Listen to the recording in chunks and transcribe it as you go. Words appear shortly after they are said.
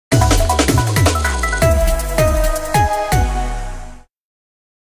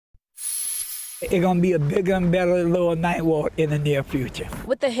it's going to be a bigger and better Lower Ninth Ward in the near future.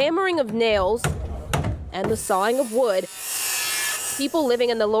 With the hammering of nails and the sawing of wood, people living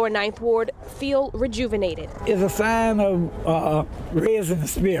in the Lower Ninth Ward feel rejuvenated. It's a sign of raising the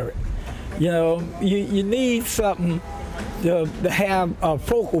spirit. You know, you need something to have a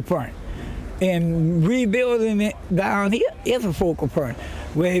focal point. And rebuilding it down here is a focal point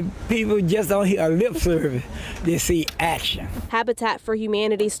where people just don't hear a lip service, they see action. Habitat for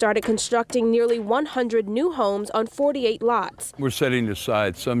Humanity started constructing nearly 100 new homes on 48 lots. We're setting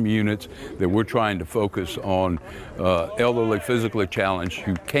aside some units that we're trying to focus on elderly, physically challenged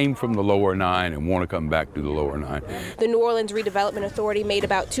who came from the Lower Nine and want to come back to the Lower Nine. The New Orleans Redevelopment Authority made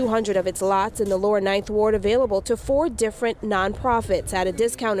about 200 of its lots in the Lower Ninth Ward available to 4 different nonprofits at a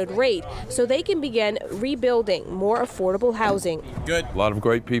discounted rate so they can begin rebuilding more affordable housing. Good. A lot of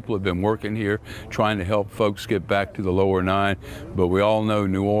great people have been working here trying to help folks get back to the Lower Nine, but we all know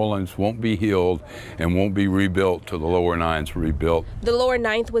New Orleans won't be healed and won't be rebuilt till the Lower Nine's rebuilt. The Lower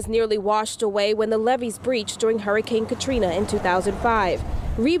Ninth was nearly washed away when the levees breached during Hurricane Katrina in 2005.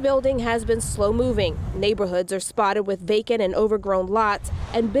 Rebuilding has been slow moving. Neighborhoods are spotted with vacant and overgrown lots,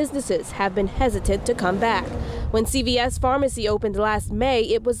 and businesses have been hesitant to come back. When CVS Pharmacy opened last May,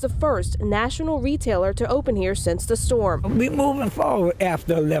 it was the first national retailer to open here since the storm. We're moving forward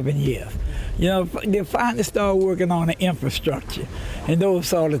after 11 years. You know, they finally started working on the infrastructure and those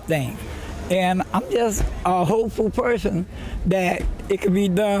sort of things. And I'm just a hopeful person that it can be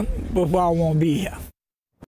done before I won't be here.